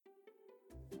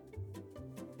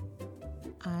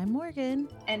I'm Morgan.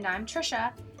 And I'm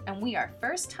Trisha, and we are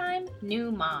first-time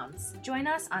new moms. Join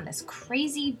us on this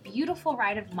crazy, beautiful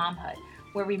ride of momhood,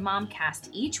 where we momcast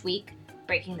each week,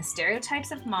 breaking the stereotypes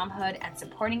of momhood and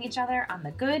supporting each other on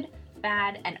the good,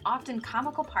 bad, and often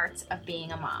comical parts of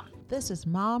being a mom. This is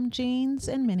Mom Jeans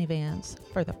and Minivans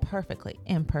for the perfectly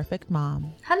imperfect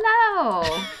mom. Hello!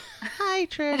 Hi,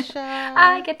 Trisha.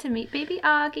 I get to meet baby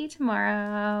Augie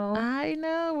tomorrow. I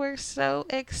know. We're so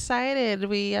excited.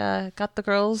 We got the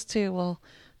girls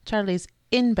Charlie's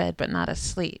in bed but not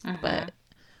asleep. But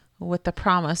with the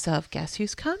promise of guess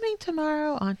who's coming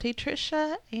tomorrow? Auntie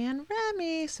Trisha and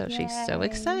Remy. So she's so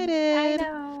excited. I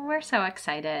know. We're so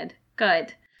excited.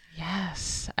 Good.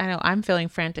 Yes, I know. I'm feeling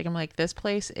frantic. I'm like, this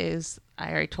place is,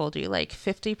 I already told you, like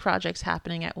 50 projects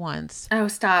happening at once. Oh,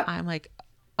 stop. I'm like,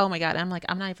 oh my God. I'm like,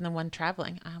 I'm not even the one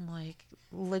traveling. I'm like,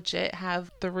 legit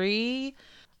have 3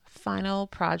 final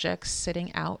projects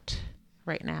sitting out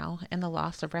right now in the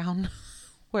loft around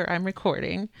where I'm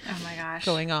recording. Oh my gosh.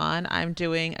 Going on. I'm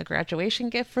doing a graduation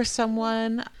gift for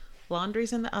someone.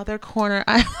 Laundry's in the other corner.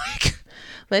 I'm like,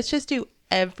 let's just do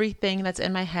everything that's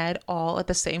in my head all at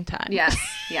the same time. Yes.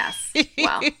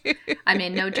 Well, I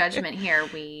mean, no judgment here.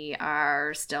 We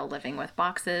are still living with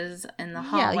boxes in the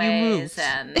hallways,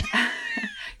 and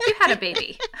you had a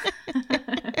baby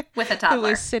with a toddler who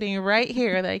was sitting right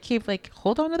here that I keep like,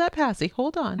 hold on to that passy,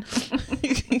 hold on.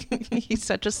 He's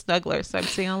such a snuggler, so I'm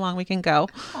seeing how long we can go.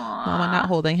 Aww. Mama not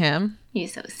holding him.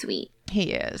 He's so sweet.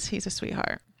 He is. He's a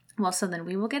sweetheart. Well, so then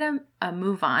we will get a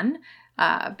move on.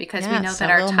 Because we know Yes,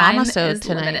 that our time is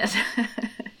tonight. limited.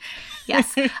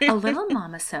 Yes, a little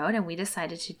mama-sode, and we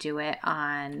decided to do it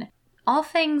on all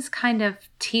things kind of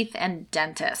teeth and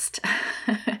dentist.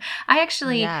 I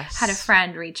actually had a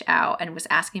friend reach out and was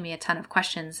asking me a ton of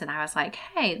questions, and I was like,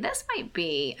 hey, this might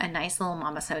be a nice little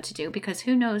mama-sode to do, because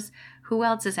who knows who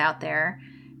else is out there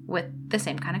with the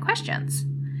same kind of questions.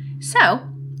 So,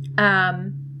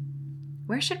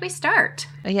 where should we start?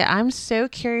 Yeah, I'm so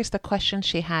curious the question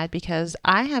she had, because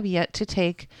I have yet to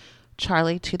take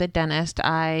Charlie to the dentist.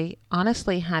 I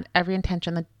honestly had every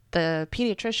intention that the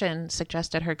pediatrician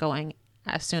suggested her going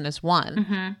as soon as 1.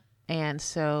 Mm-hmm. And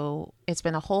so it's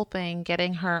been a whole thing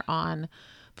getting her on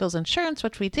Phil's insurance,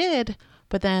 which we did.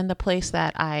 But then the place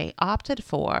that I opted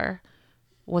for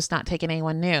was not taking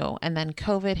anyone new. And then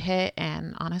COVID hit.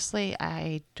 And honestly,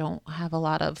 I don't have a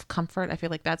lot of comfort. I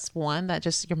feel like that's one that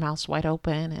just your mouth's wide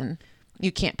open and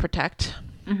you can't protect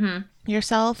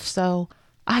yourself. So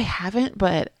I haven't,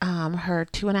 but her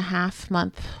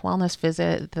 2.5-month wellness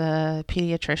visit, the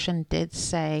pediatrician did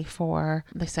say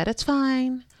they said it's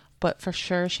fine, but for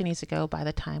sure she needs to go by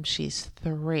the time she's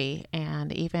 3.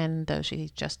 And even though she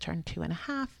just turned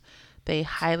 2.5, they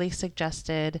highly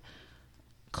suggested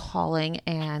calling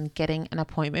and getting an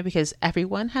appointment, because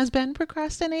everyone has been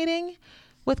procrastinating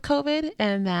with COVID,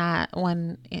 and that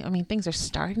things are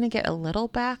starting to get a little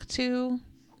back to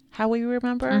how we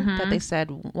remember, that they said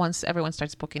once everyone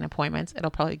starts booking appointments, it'll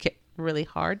probably get really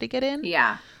hard to get in.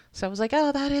 Yeah. So I was like,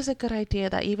 oh, that is a good idea,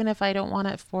 that even if I don't want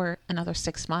it for another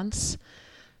 6 months,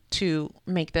 to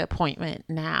make the appointment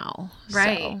now.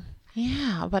 Right. So,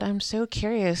 yeah, but I'm so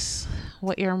curious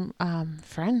what your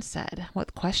friend said.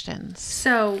 What questions?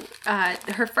 So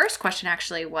her first question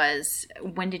actually was,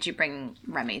 when did you bring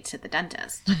Remy to the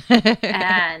dentist?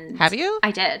 And have you?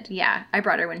 I did. Yeah. I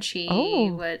brought her when she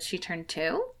turned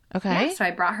 2. Okay. Yeah, so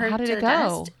I brought her How did to it the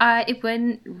go? dentist. It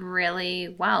went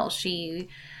really well.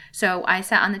 So I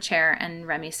sat on the chair and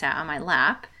Remy sat on my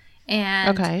lap.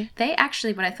 And they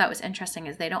actually, what I thought was interesting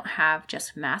is they don't have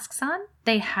just masks on.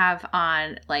 They have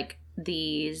on like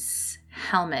these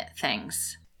helmet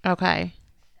things. Okay.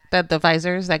 The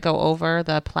visors that go over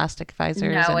the plastic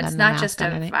visors. No, and it's then not the just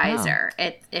mask a underneath. visor.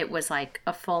 It was like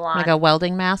a full on, like a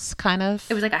welding mask kind of.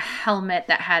 It was like a helmet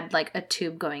that had like a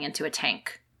tube going into a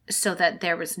tank, so that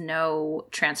there was no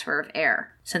transfer of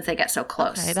air since they get so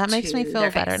close. Okay, that makes me feel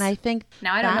better. And I think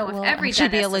now I don't know if every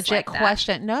should be a dentist is legit like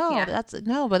question. that.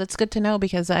 No, but it's good to know,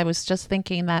 because I was just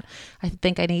thinking that I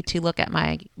think I need to look at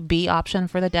my B option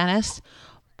for the dentist.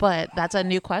 But that's a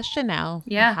new question now.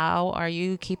 Yeah. How are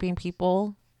you keeping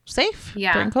people safe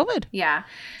during COVID? Yeah.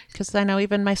 Because I know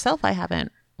even myself, I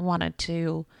haven't wanted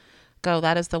to go.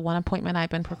 That is the one appointment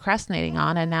I've been procrastinating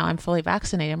on. And now I'm fully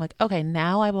vaccinated. I'm like, okay,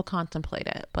 now I will contemplate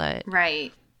it. But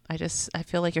right. I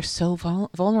feel like you're so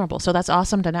vulnerable. So that's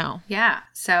awesome to know. Yeah.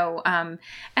 So, and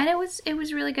it was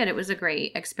really good. It was a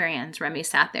great experience. Remy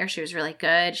sat there. She was really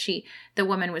good. The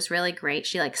woman was really great.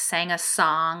 She like sang a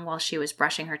song while she was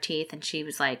brushing her teeth, and she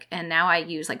was like, and now I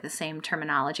use like the same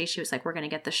terminology. She was like, we're going to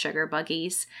get the sugar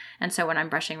buggies. And so when I'm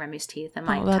brushing Remy's teeth, I'm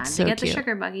like, time to get the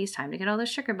sugar buggies, time to get all the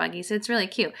sugar buggies. It's really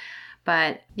cute.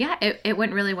 But yeah, it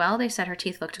went really well. They said her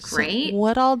teeth looked great. So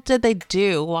what all did they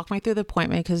do? Walk me through the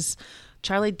appointment, because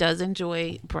Charlie does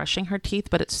enjoy brushing her teeth,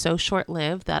 but it's so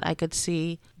short-lived that I could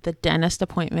see the dentist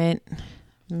appointment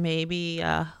maybe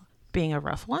being a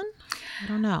rough one. I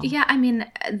don't know. Yeah, I mean,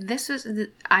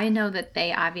 I know that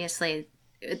they obviously,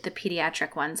 the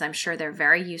pediatric ones, I'm sure they're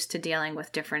very used to dealing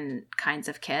with different kinds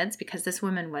of kids, because this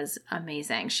woman was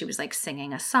amazing. She was like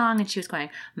singing a song and she was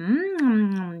going,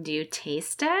 do you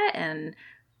taste it? And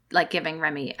like giving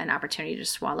Remy an opportunity to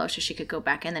swallow so she could go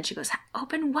back in. Then she goes,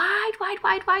 open wide, wide,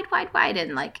 wide, wide, wide, wide.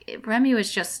 And like Remy was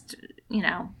just,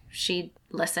 she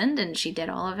listened and she did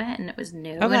all of it, and it was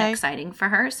new and exciting for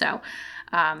her. So,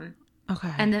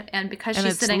 okay. And because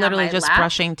she's sitting on my lap. It's literally just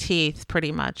brushing teeth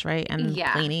pretty much, right? And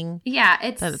cleaning. Yeah.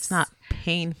 It's not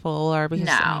painful or because,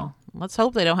 no. Let's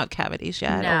hope they don't have cavities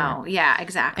yet. No. Yeah,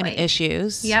 exactly. Any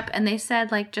issues. Yep. And they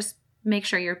said like, just make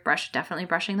sure you're definitely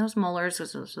brushing those molars.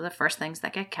 Those are the first things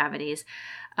that get cavities.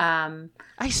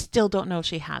 I still don't know if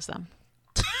she has them.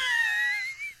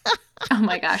 Oh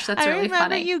my gosh, that's really funny. I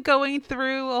remember you going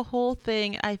through a whole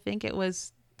thing. I think it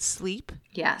was sleep.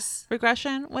 Yes.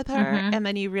 Regression with her. Mm-hmm. And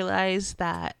then you realize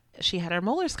that she had her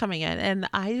molars coming in. And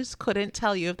I just couldn't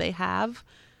tell you if they have.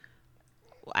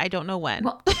 I don't know when.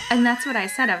 Well, and that's what I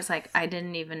said. I was like, I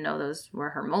didn't even know those were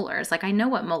her molars. Like, I know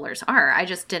what molars are. I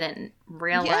just didn't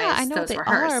realize I know those they were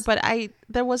hers. Are, but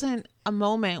there wasn't a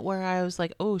moment where I was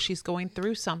like, oh, she's going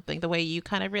through something, the way you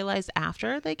kind of realized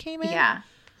after they came in. Yeah.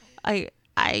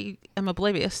 I am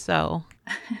oblivious, so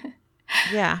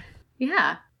yeah.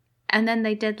 Yeah. And then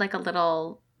they did like a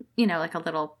little, like a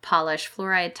little polish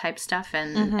fluoride type stuff.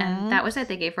 And that was it.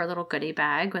 They gave her a little goodie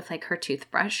bag with like her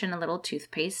toothbrush and a little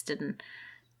toothpaste and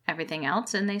everything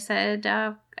else. And they said,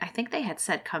 I think they had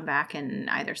said come back in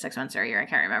either 6 months or a year. I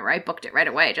can't remember. I booked it right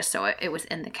away just so it was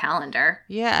in the calendar.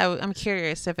 Yeah, I'm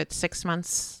curious if it's 6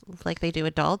 months like they do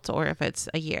adults or if it's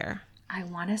a year. I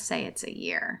want to say it's a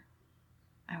year.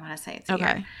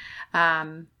 Okay.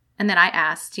 And then I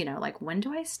asked, like, when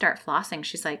do I start flossing?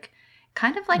 She's like,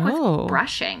 kind of like with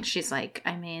brushing. She's like,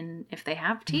 I mean, if they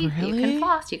have teeth, you can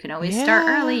floss. You can always start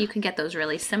early. You can get those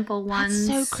really simple ones.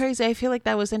 That's so crazy. I feel like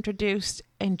that was introduced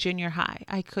in junior high.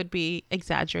 I could be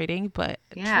exaggerating, but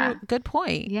true. Good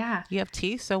point. Yeah. You have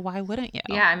teeth, so why wouldn't you?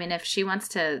 Yeah. I mean, if she wants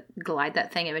to glide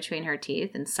that thing in between her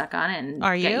teeth and suck on it and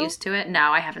get used to it.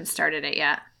 No, I haven't started it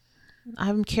yet.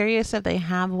 I'm curious if they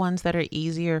have ones that are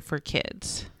easier for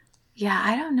kids. Yeah,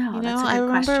 I don't know. That's a good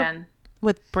question.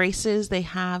 With braces, they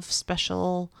have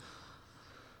special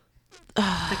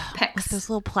like picks. Like those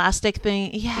little plastic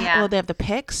thing. Yeah. Well, they have the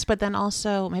picks, but then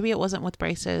also maybe it wasn't with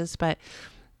braces, but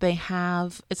they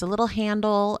have, it's a little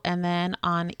handle, and then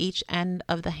on each end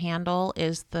of the handle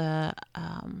is the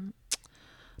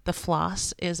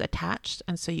floss is attached,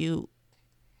 and so you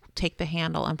take the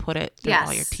handle and put it through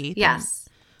all your teeth. Yes.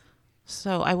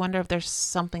 So I wonder if there's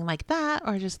something like that,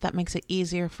 or just that makes it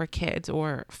easier for kids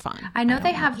or fun. I know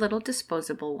they have little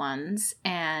disposable ones,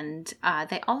 and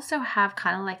they also have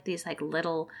kind of like these like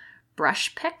little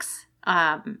brush picks.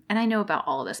 And I know about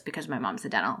all of this because my mom's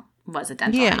was a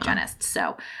dental hygienist.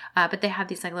 So, but they have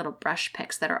these like little brush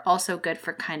picks that are also good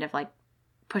for kind of like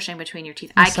pushing between your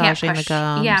teeth. Massaging I can't push. The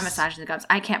gums. Yeah, massaging the gums.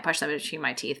 I can't push them between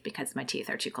my teeth because my teeth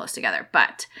are too close together.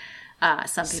 But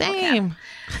some people can.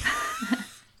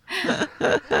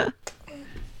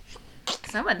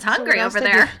 Someone's hungry over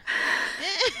there.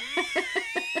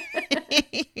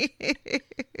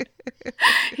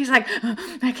 He's like,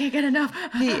 I can't get enough.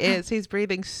 He is. He's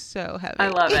breathing so heavy. I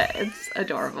love it. It's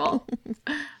adorable.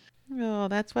 Oh,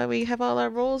 that's why we have all our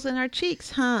rolls in our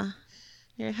cheeks, huh?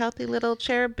 You're a healthy little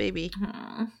cherub baby.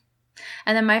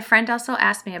 And then my friend also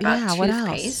asked me about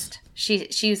toothpaste.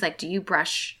 She was like, do you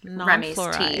brush Remy's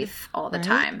teeth all the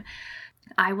time?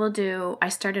 I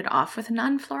started off with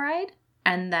non-fluoride,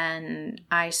 and then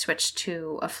I switched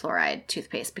to a fluoride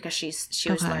toothpaste because she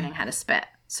was learning how to spit.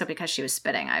 So because she was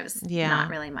spitting, I was not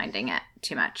really minding it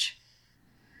too much.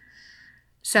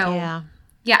 So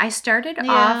I started off.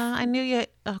 Yeah, I knew you.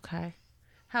 Okay.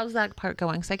 How's that part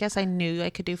going? Because I guess I knew I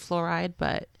could do fluoride,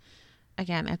 but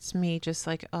again, it's me just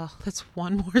like, oh, that's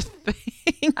one more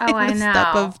thing. Oh, I know.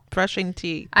 Step of brushing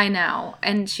teeth. I know.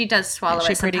 And she does swallow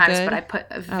it sometimes, but I put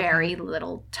a very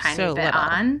little tiny bit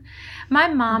on. My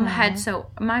mom had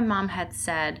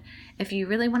said, if you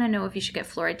really want to know if you should get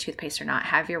fluoride toothpaste or not,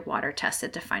 have your water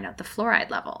tested to find out the fluoride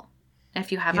level.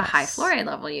 If you have a high fluoride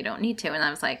level, you don't need to. And I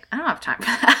was like, I don't have time for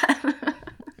that.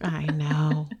 I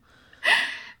know.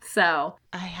 So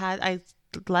I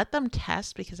let them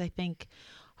test because I think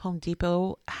Home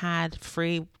Depot had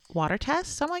free water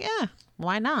tests. So I'm like,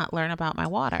 why not learn about my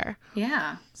water?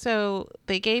 Yeah. So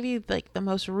they gave you like the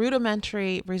most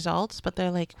rudimentary results, but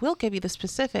they're like, we'll give you the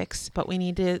specifics, but we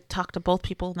need to talk to both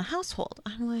people in the household.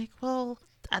 I'm like, well,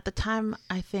 at the time,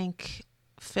 I think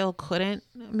Phil couldn't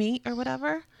meet or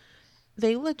whatever.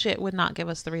 They legit would not give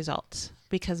us the results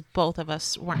because both of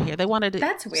us weren't here. They wanted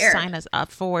to sign us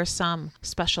up for some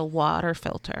special water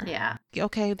filter. Yeah.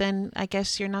 Okay, then I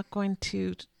guess you're not going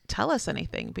to tell us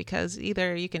anything, because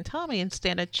either you can tell me and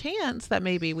stand a chance that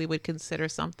maybe we would consider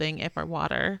something if our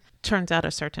water turns out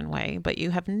a certain way, but you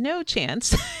have no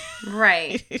chance.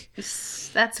 Right.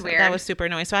 That's weird. That was super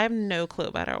annoying. So I have no clue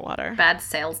about our water. Bad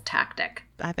sales tactic.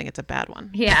 I think it's a bad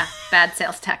one. Yeah, bad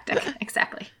sales tactic.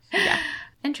 Exactly. Yeah.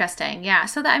 Interesting. Yeah.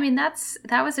 So that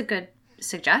was a good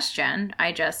suggestion.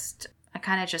 I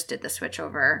kind of just did the switch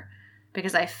over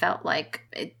because I felt like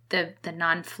the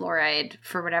non-fluoride,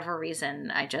 for whatever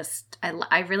reason,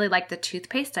 I really liked the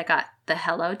toothpaste. I got the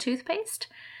Hello toothpaste.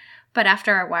 But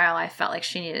after a while, I felt like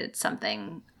she needed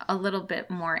something a little bit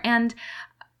more. And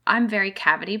I'm very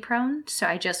cavity prone. So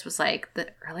I just was like, the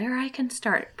earlier I can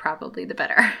start, probably the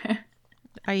better.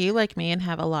 Are you like me and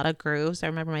have a lot of grooves? I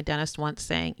remember my dentist once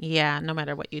saying, yeah, no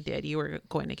matter what you did, you were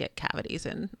going to get cavities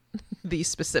in these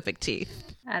specific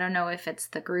teeth. I don't know if it's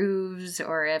the grooves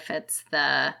or if it's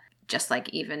just like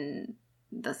even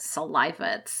the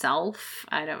saliva itself.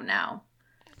 I don't know.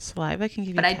 Saliva can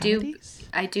give you cavities?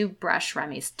 But I do brush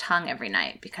Remy's tongue every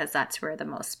night because that's where the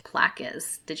most plaque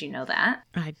is. Did you know that?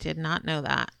 I did not know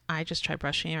that. I just try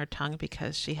brushing her tongue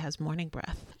because she has morning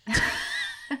breath.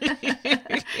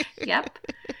 Yep.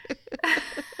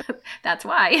 That's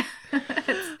why.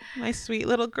 My sweet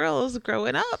little girl is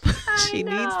growing up. She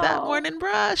needs that morning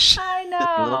brush. I know.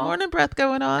 A little morning breath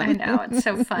going on. I know. It's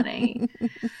so funny.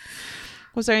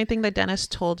 Was there anything the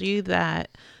dentist told you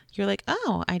that you're like,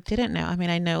 oh, I didn't know? I mean,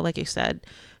 I know, like you said,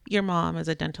 your mom is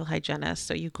a dental hygienist,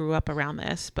 so you grew up around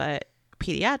this, but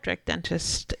pediatric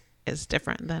dentist is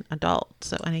different than adult.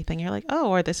 So anything you're like, oh,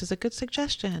 or this is a good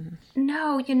suggestion?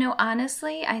 No,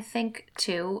 honestly, I think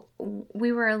too,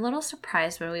 we were a little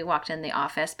surprised when we walked in the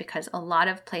office because a lot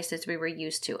of places we were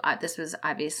used to, this was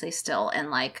obviously still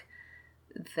in like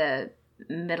the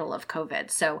middle of COVID.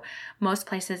 So most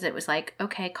places it was like,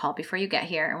 okay, call before you get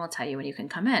here and we'll tell you when you can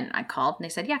come in. I called and they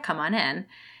said, yeah, come on in.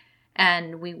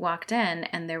 And we walked in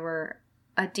and there were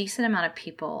a decent amount of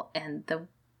people in the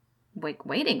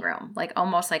waiting room, like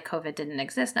almost like COVID didn't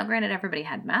exist. Now, granted, everybody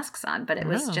had masks on, but it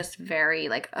was just very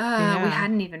like, we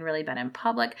hadn't even really been in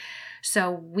public.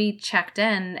 So we checked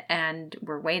in and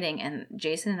we're waiting, and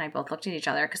Jason and I both looked at each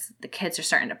other because the kids are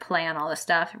starting to play on all this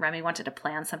stuff. Remy wanted to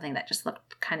play on something that just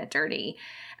looked kind of dirty.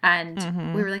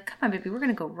 And we were like, come on, baby, we're going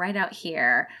to go right out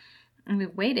here. And we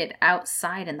waited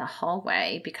outside in the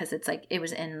hallway because it's like, it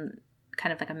was in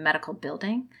kind of like a medical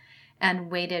building, and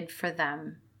waited for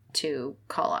them to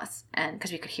call us, and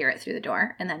because we could hear it through the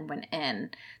door, and then went in.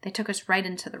 They took us right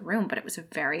into the room, but it was a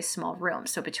very small room.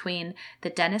 So between the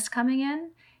dentist coming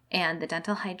in and the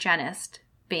dental hygienist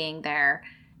being there,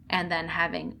 and then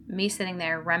having me sitting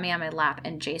there, Remy on my lap,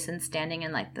 and Jason standing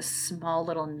in like the small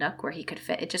little nook where he could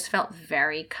fit, it just felt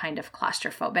very kind of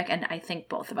claustrophobic. And I think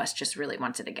both of us just really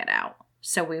wanted to get out.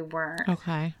 So we weren't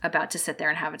about to sit there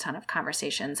and have a ton of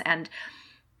conversations. And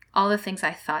all the things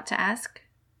I thought to ask,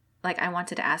 like I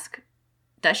wanted to ask,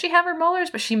 does she have her molars?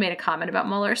 But she made a comment about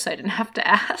molars, so I didn't have to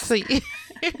ask. So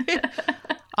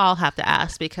I'll have to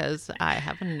ask because I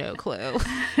have no clue.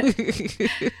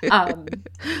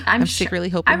 I'm secretly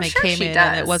hoping they came in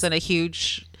and it wasn't a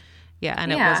huge, it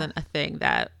wasn't a thing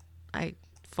that I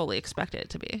fully expected it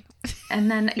to be.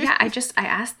 And then, I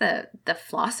asked the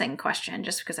flossing question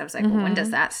just because I was like, well, when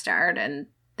does that start? And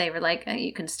they were like,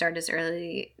 you can start as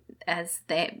early as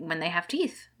when they have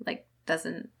teeth. Like,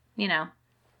 doesn't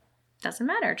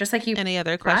matter. Just like you. Any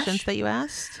other questions that you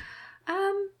asked?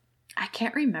 I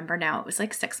can't remember now. It was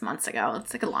like 6 months ago.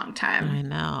 It's like a long time. I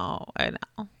know.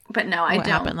 But no, I don't. What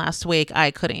happened last week?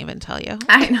 I couldn't even tell you.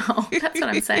 I know. That's what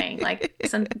I'm saying. Like I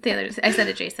said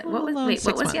to Jason, what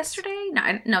was yesterday?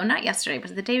 No, not yesterday.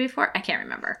 Was it the day before? I can't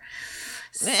remember.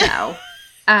 So,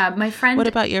 my friend. What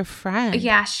about your friend?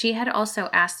 Yeah, she had also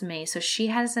asked me. So she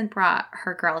hasn't brought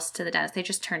her girls to the dentist. They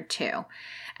just turned 2.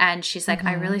 And she's like,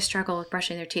 I really struggle with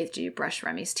brushing their teeth. Do you brush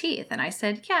Remy's teeth? And I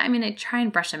said, yeah, I mean, I try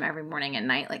and brush them every morning and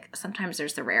night. Like sometimes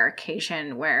there's the rare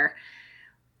occasion where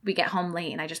we get home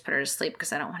late and I just put her to sleep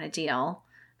because I don't want to deal.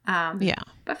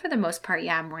 But for the most part,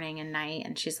 morning and night.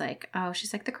 And she's like,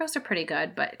 the girls are pretty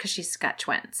good, but because she's got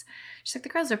twins. She's like, the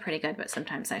girls are pretty good, but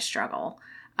sometimes I struggle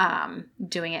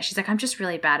doing it. She's like, I'm just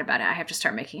really bad about it. I have to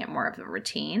start making it more of a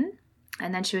routine.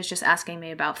 And then she was just asking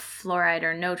me about fluoride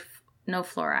or no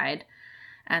fluoride.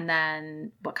 and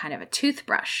then what kind of a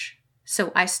toothbrush.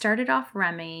 So I started off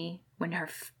Remy when her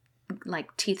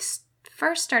teeth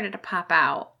first started to pop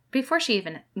out,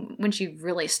 when she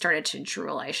really started to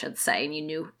drool, I should say, and you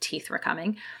knew teeth were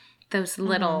coming, those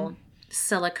little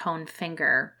silicone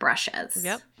finger brushes.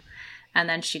 Yep. And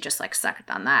then she just like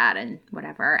sucked on that and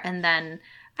whatever. And then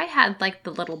I had like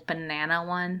the little banana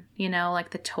one,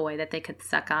 like the toy that they could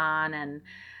suck on. And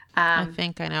I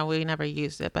think I know, we never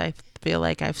used it, but I feel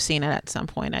like I've seen it at some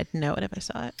point. I'd know it if I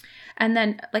saw it. And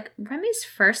then like Remy's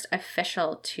first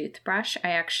official toothbrush,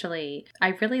 I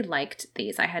really liked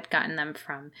these. I had gotten them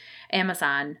from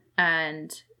Amazon,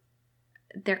 and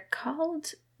they're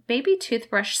called Baby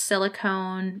Toothbrush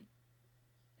Silicone.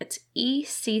 It's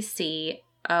ECCOMUM,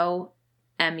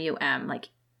 like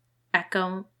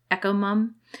Ecomum.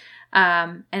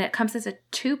 And it comes as a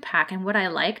 2-pack. And what I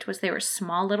liked was they were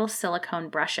small little silicone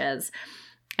brushes,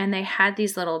 and they had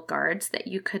these little guards that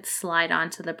you could slide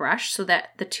onto the brush so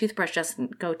that the toothbrush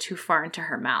doesn't go too far into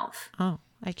her mouth. Oh,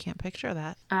 I can't picture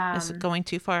that. Is it going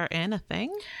too far in a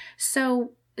thing?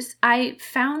 So I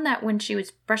found that when she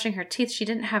was brushing her teeth, she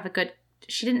didn't have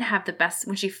the best,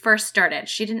 when she first started,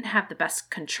 she didn't have the best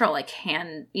control, like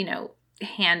hand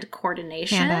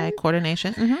coordination. Hand-eye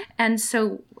coordination. Mm-hmm. And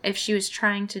so if she was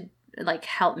trying to like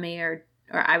help me or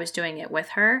I was doing it with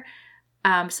her,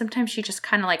 sometimes she just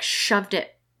kind of like shoved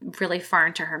it really far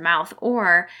into her mouth.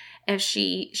 Or if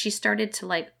she started to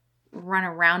like run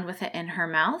around with it in her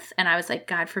mouth, and I was like,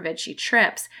 God forbid she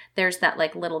trips, there's that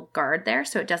like little guard there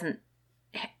so it doesn't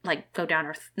like go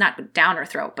down not down her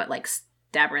throat, but like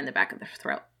stab her in the back of the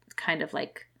throat. It's kind of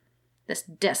like this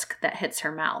disc that hits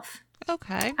her mouth.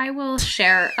 Okay. I will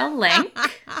share a link.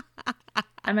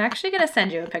 I'm actually going to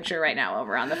send you a picture right now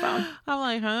over on the phone. I'm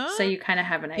like, huh? So you kind of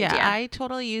have an idea. Yeah, I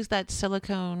totally used that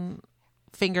silicone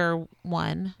finger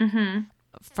one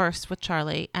first with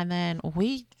Charlie. And then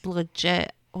we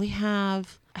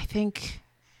have, I think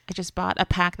I just bought a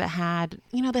pack that had,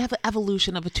 they have the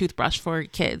evolution of a toothbrush for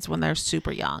kids when they're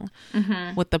super young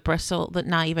with the bristle,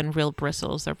 not even real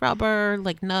bristles. They're rubber,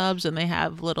 like nubs, and they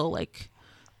have little like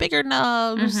bigger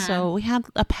nubs. So we had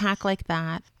a pack like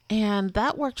that, and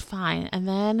that worked fine. And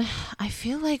then I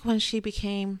feel like when she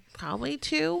became probably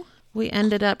 2, we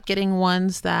ended up getting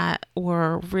ones that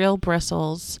were real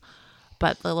bristles,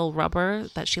 but little rubber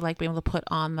that she liked being able to put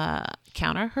on the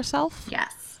counter herself.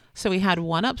 Yes. So we had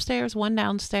one upstairs, one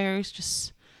downstairs,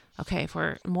 just, okay,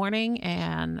 for morning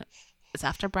and it's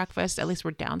after breakfast, at least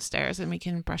we're downstairs and we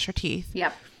can brush our teeth.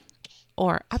 Yep.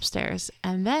 Or upstairs.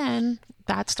 And then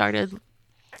that started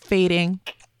fading.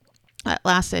 That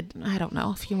lasted, I don't know,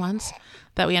 a few months,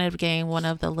 that we ended up getting one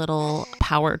of the little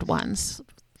powered ones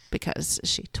because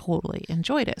she totally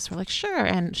enjoyed it. So we're like, sure.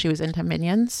 And she was into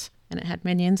Minions, and it had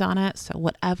Minions on it. So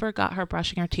whatever got her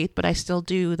brushing her teeth, but I still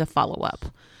do the follow-up.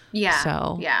 Yeah.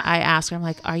 So yeah. I asked her, I'm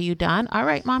like, are you done? All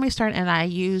right, mommy's turn. And I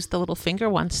use the little finger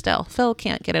one still. Phil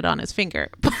can't get it on his finger.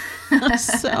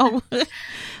 So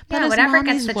yeah, whatever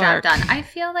gets the job done. I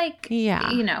feel like,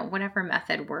 yeah, whatever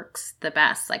method works the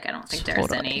best. Like, I don't think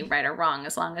there's any right or wrong,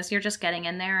 as long as you're just getting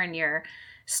in there and you're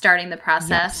starting the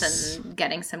process and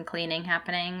getting some cleaning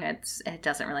happening. It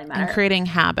doesn't really matter. And creating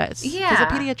habits. Yeah. Because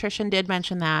the pediatrician did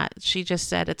mention that. She just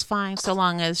said it's fine so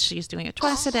long as she's doing it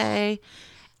twice a day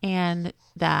and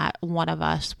that one of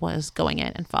us was going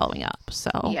in and following up. So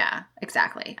yeah,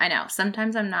 exactly. I know.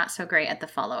 Sometimes I'm not so great at the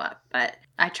follow-up, but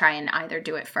I try and either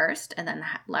do it first and then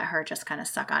let her just kind of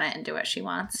suck on it and do what she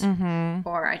wants.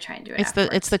 Or I try and do it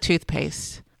afterwards. It's the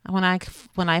toothpaste. When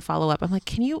I follow up, I'm like,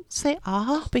 can you say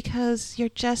because you're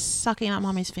just sucking on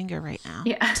mommy's finger right now.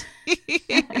 Yeah.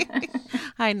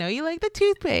 I know you like the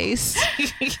toothpaste.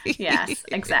 Yes,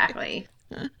 exactly.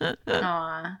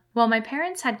 Aw. Well, my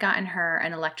parents had gotten her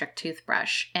an electric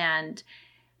toothbrush, and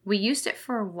we used it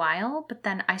for a while, but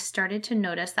then I started to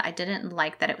notice that I didn't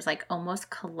like that it was like almost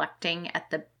collecting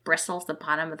at the bristles, the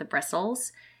bottom of the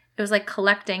bristles. It was like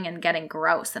collecting and getting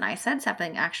gross. And I said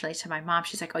something actually to my mom.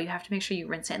 She's like, oh, you have to make sure you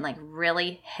rinse it and like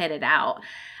really hit it out.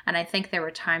 And I think there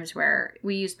were times where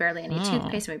we used barely any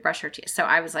toothpaste and we brushed our teeth. So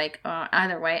I was like,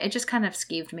 either way, it just kind of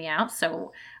skeeved me out.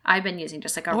 So I've been using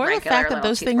just like a regular little toothbrush. Or the fact that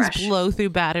those things blow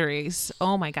through batteries.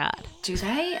 Oh my God. Do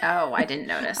they? Oh, I didn't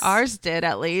notice. Ours did,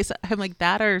 at least. I'm like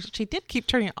that, or she did keep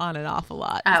turning it on and off a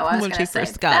lot. Oh, I was when she say,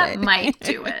 first got it. That might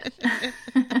do it.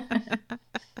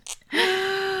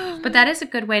 But that is a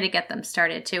good way to get them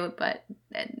started too. But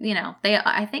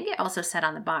I think it also said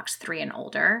on the box 3 and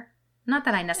older. Not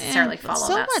that I necessarily follow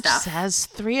that stuff. So much says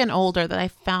 3 and older that I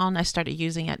found I started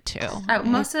using it too. Oh,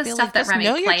 most of the stuff that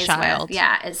Remy plays with,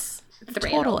 is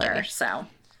 3 and older. So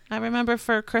I remember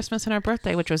for Christmas and her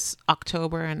birthday, which was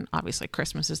October, and obviously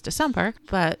Christmas is December,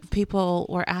 but people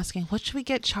were asking, what should we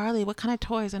get Charlie? What kind of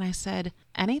toys? And I said,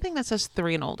 anything that says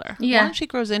 3 and older. Yeah. 1, she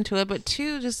grows into it, but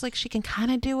 2, just like she can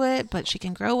kind of do it, but she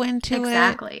can grow into it.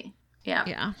 Exactly. Yeah.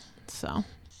 Yeah. So,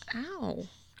 ow.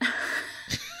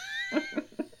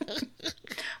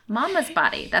 Mama's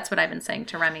body. That's what I've been saying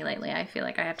to Remy lately. I feel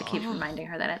like I have to keep reminding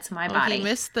her that it's my body. He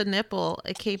missed the nipple.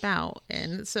 It came out.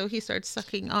 And so he starts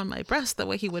sucking on my breast the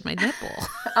way he would my nipple.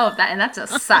 That's a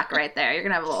suck right there. You're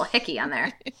going to have a little hickey on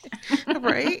there.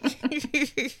 Right?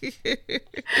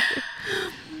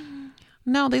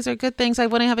 No, these are good things. I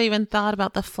wouldn't have even thought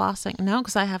about the flossing. No,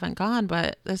 because I haven't gone,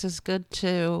 but this is good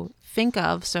to think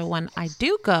of. So when I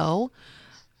do go,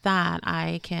 that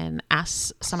I can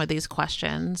ask some of these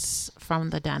questions from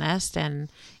the dentist,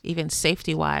 and even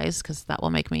safety wise, because that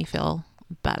will make me feel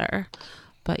better.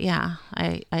 But yeah,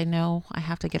 I know I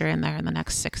have to get her in there in the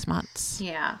next 6 months.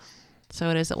 Yeah. So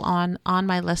it is on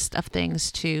my list of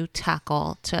things to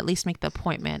tackle, to at least make the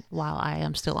appointment while I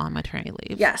am still on maternity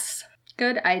leave. Yes.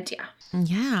 Good idea.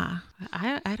 Yeah.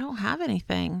 I don't have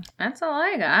anything. That's all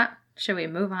I got. Should we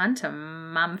move on to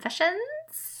Momfessions?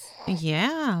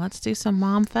 Yeah, let's do some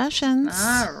Momfessions.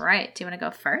 All right. Do you want to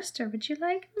go first, or would you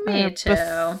like me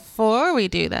to? Before we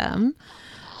do them,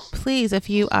 please, if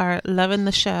you are loving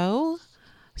the show,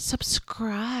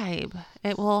 subscribe.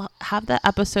 It will have the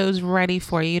episodes ready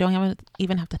for you. You don't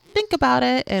even have to think about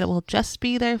it. It will just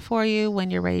be there for you when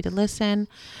you're ready to listen.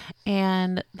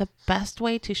 And the best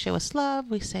way to show us love,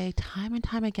 we say time and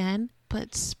time again,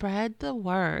 but spread the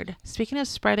word. Speaking of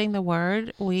spreading the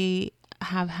word, we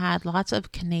have had lots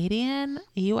of Canadian,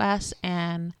 US,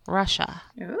 and Russia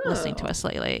listening to us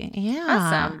lately. Yeah.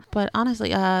 Awesome. But honestly,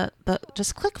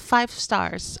 just click 5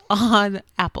 stars on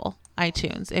Apple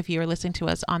iTunes if you're listening to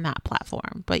us on that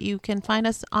platform. But you can find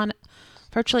us on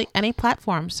virtually any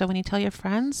platform. So when you tell your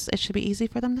friends, it should be easy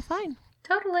for them to find.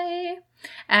 Totally.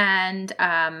 And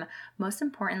most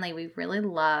importantly, we really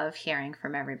love hearing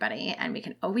from everybody, and we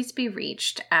can always be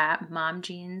reached at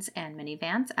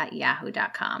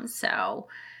momjeansandminivans@yahoo.com. So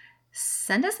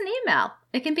send us an email.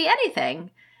 It can be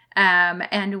anything.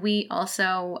 And we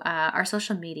also, our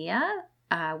social media,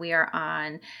 we are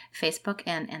on Facebook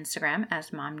and Instagram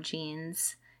as Mom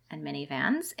Jeans and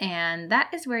Minivans, and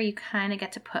that is where you kind of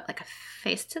get to put like a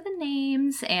face to the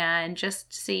names and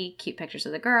just see cute pictures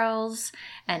of the girls,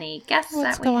 any guests that we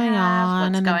have, what's going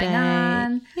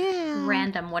on, yeah,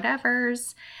 random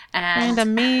whatevers, and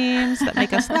random memes that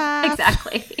make us laugh.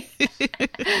 Exactly.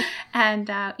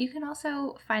 And you can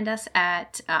also find us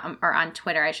at, or on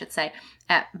Twitter, I should say,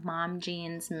 at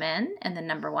momjeansmin and the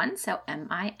number 1, so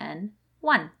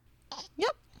MIN1.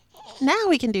 Yep. Now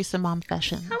we can do some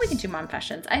Momfessions. Oh, we can do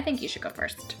Momfessions. I think you should go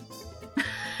first.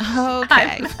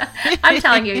 Okay. I'm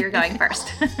telling you, you're going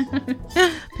first.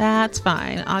 That's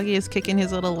fine. Augie is kicking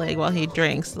his little leg while he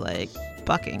drinks, like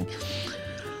bucking.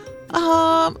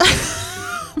 I'm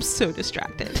so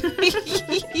distracted.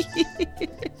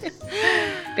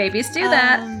 Babies do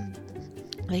that.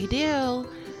 They do.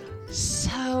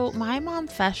 So my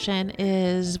Momfession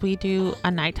is we do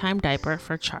a nighttime diaper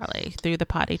for Charlie through the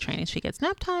potty training. She gets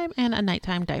nap time and a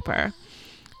nighttime diaper.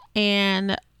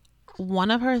 And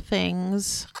one of her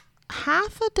things,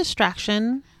 half a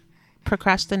distraction,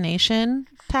 procrastination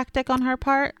tactic on her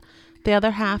part. The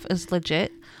other half is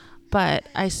legit. But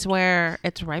I swear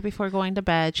it's right before going to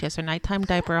bed. She has her nighttime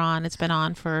diaper on. It's been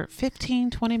on for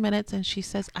 15, 20 minutes. And she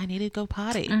says, I need to go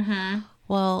potty. Mm-hmm.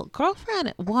 Well,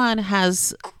 girlfriend 1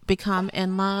 has become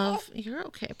in love. You're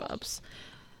okay, Bubs.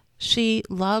 She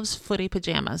loves footy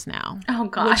pajamas now. Oh,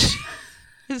 gosh.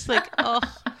 It's like, oh,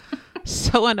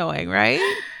 so annoying, right?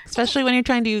 Especially when you're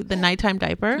trying to do the nighttime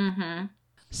diaper. Mm-hmm.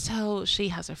 So she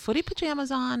has her footy pajamas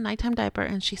on, nighttime diaper,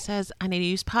 and she says, I need to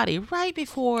use potty right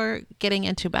before getting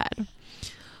into bed.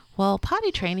 Well,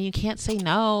 potty training, you can't say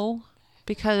no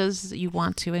because you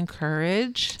want to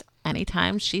encourage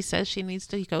anytime she says she needs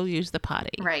to go use the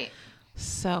potty. Right.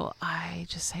 So I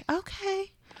just say,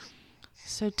 okay.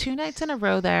 So 2 nights in a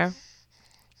row there,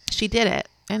 she did it.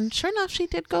 And sure enough, she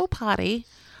did go potty.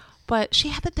 But she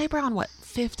had the diaper on,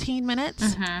 15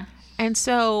 minutes? Mm-hmm. And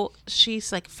so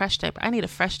she's like, fresh diaper. I need a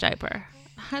fresh diaper.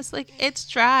 I was like, it's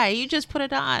dry. You just put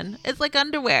it on. It's like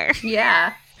underwear.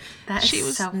 Yeah. That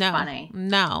is so funny.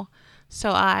 No.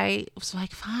 So I was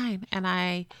like, fine. And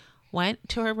I went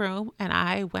to her room and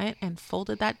I went and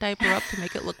folded that diaper up to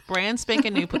make it look brand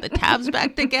spanking new. Put the tabs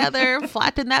back together,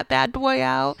 flattened that bad boy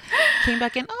out, came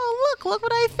back in. Oh, look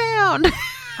what I found.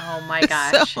 Oh my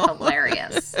gosh.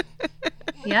 Hilarious.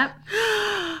 Yep.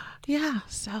 Yeah,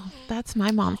 so that's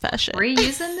my mom fashion.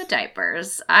 Reusing the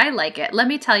diapers. I like it. Let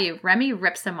me tell you, Remy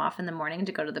rips them off in the morning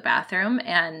to go to the bathroom,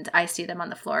 and I see them on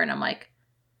the floor, and I'm like,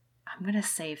 I'm going to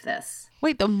save this.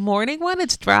 Wait, the morning one,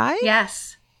 it's dry?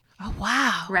 Yes. Oh,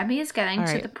 wow. Remy is getting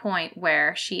to the point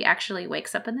where she actually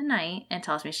wakes up in the night and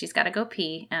tells me she's got to go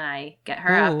pee, and I get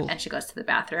her up, and she goes to the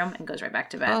bathroom and goes right back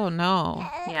to bed. Oh, no.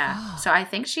 Yeah. So I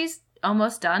think she's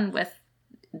almost done with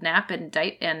nap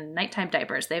and nighttime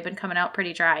diapers. They've been coming out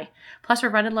pretty dry. Plus, we're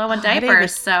running low on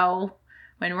diapers, so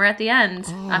when we're at the end,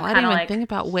 I'm kind of like... think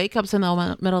about wake-ups in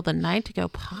the middle of the night to go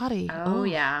potty. Oh,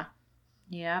 yeah.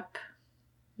 Yep.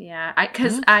 Yeah.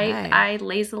 I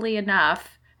lazily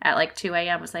enough at like 2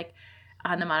 a.m. was like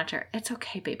on the monitor, it's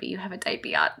okay, baby, you have a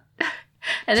diaper on.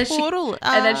 And then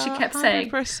she kept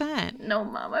 100%. Saying, no,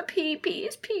 mama,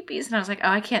 pee-pees. And I was like, oh,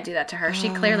 I can't do that to her. She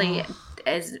clearly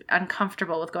is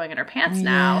uncomfortable with going in her pants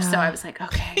now. So I was like,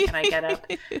 okay, and I get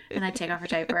up and I take off her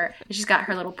diaper. And she's got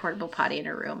her little portable potty in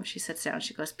her room. She sits down,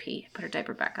 she goes pee, put her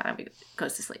diaper back on, and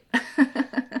goes to sleep.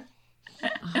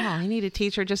 Oh, you need to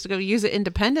teach her just to go use it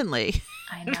independently.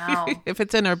 I know. If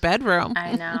it's in her bedroom.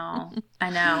 I know.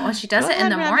 Well, she does it in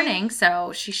the morning,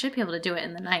 so she should be able to do it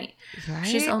in the night. Right?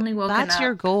 She's only woken up. That's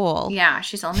your goal. Yeah,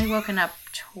 she's only woken up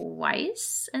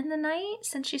twice in the night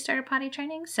since she started potty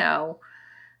training, so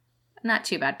not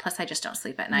too bad. Plus, I just don't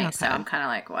sleep at night, so I'm kind of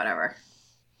like, whatever.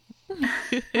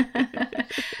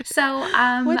 So,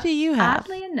 what do you have?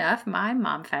 Oddly enough, my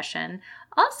mom fashion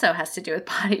also has to do with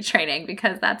potty training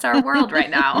because that's our world right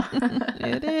now.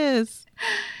 It is.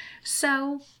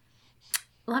 So,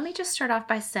 let me just start off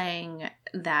by saying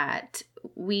that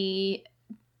we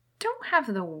don't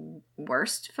have the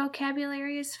worst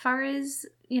vocabulary as far as,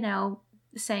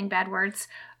 saying bad words,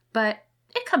 but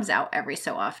it comes out every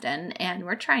so often, and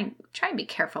we're trying to be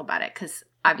careful about it because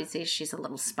obviously she's a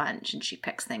little sponge and she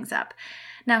picks things up.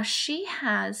 Now, she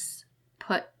has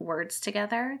put words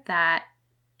together that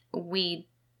we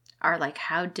are like,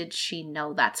 how did she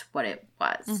know that's what it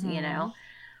was, Mm-hmm.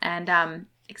 And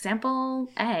example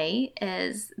A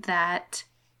is that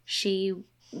she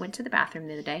went to the bathroom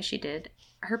the other day. She did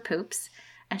her poops,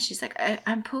 and she's like,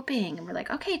 I'm pooping. And we're like,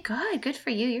 okay, good for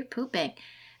you. You're pooping.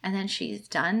 And then she's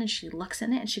done, and she looks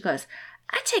in it, and she goes,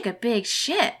 I take a big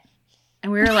shit.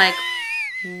 And we were like...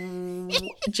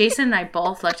 Jason and I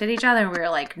both looked at each other and we were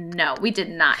like, no, we did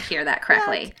not hear that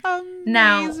correctly. That's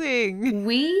amazing. Now,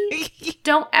 we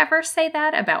don't ever say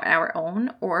that about our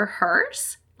own or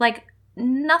hers. Like,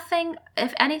 nothing.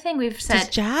 If anything, we've said... Does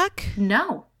Jack?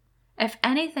 No. If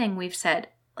anything, we've said,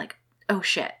 like, oh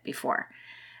shit, before.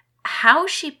 How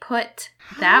she put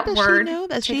that word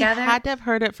together... She had to have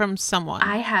heard it from someone.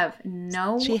 I have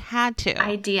no She had to.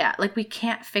 idea. Like, we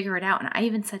can't figure it out. And I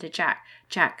even said to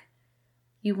Jack,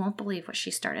 you won't believe what she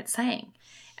started saying.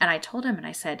 And I told him, and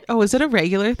I said... Oh, is it a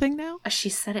regular thing now? She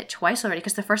said it twice already,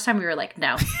 because the first time we were like,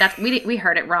 no, we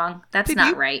heard it wrong. That's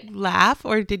not right. Did you laugh,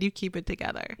 or did you keep it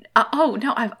together? Oh,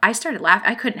 no, I started laughing.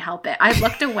 I couldn't help it. I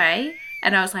looked away,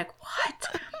 and I was like,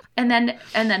 what? And then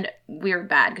we were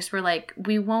bad, because we're like,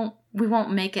 we won't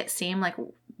make it seem like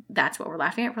that's what we're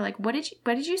laughing at. We're like, what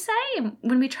did you say? And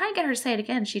when we try and get her to say it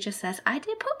again, she just says, I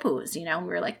did poo-poos, and we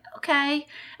were like, okay.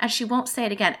 And she won't say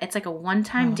it again. It's like a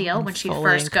one-time deal when she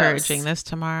first goes. Encouraging this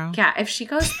tomorrow. Yeah, if she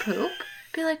goes poop,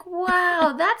 be like,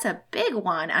 wow, that's a big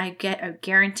one. I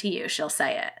guarantee you she'll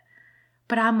say it.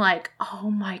 But I'm like, oh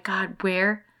my God,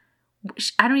 where?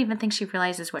 I don't even think she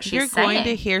realizes what she's saying. You're going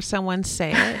to hear someone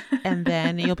say it, and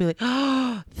then you'll be like,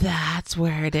 oh, that's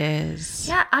where it is.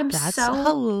 Yeah, that's so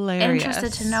hilarious.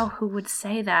 Interested to know who would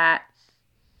say that.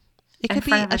 It could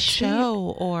be a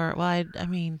show, or, well, I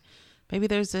mean, maybe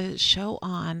there's a show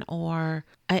on, or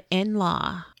an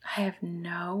in-law. I have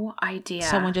no idea.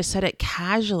 Someone just said it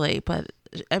casually, but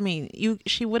I mean,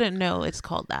 she wouldn't know it's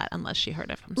called that unless she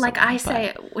heard it from someone. Like I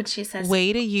say, when she says...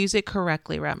 Way to use it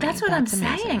correctly, Remy. That's what I'm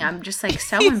saying. I'm just like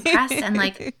so impressed. And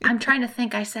like, I'm trying to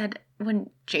think, I said,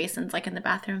 when Jason's like in the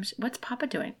bathroom, what's Papa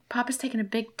doing? Papa's taking a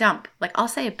big dump. Like, I'll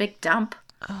say a big dump.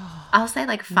 Oh, I'll say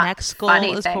like next goal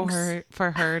is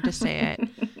for her to say it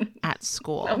at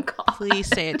school. Oh, please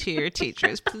say it to your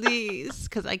teachers, please,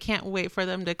 because I can't wait for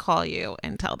them to call you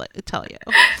and tell you.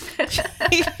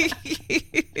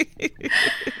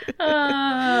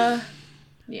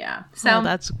 Yeah. So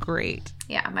that's great.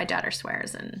 Yeah, my daughter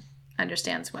swears and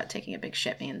understands what taking a big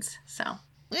shit means. So.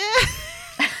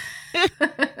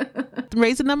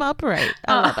 Raising them upright.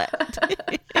 I love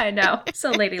it. I know.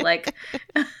 So ladylike.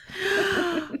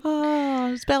 Oh,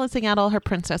 just balancing out all her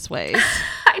princess ways.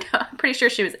 I know. I'm pretty sure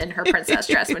she was in her princess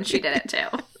dress when she did it too.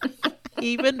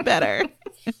 Even better.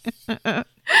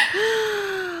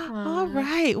 All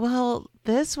right. Well,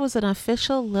 this was an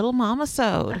official Little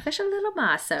Mama-sode. Official Little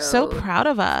Mama-sode. So proud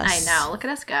of us. I know. Look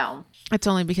at us go. It's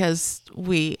only because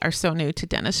we are so new to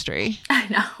dentistry. I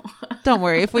know. Don't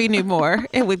worry. If we knew more,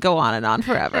 it would go on and on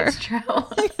forever. That's true.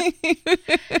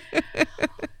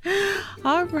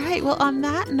 All right. Well, on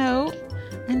that note,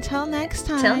 until next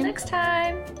time. Till next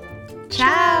time.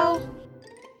 Ciao.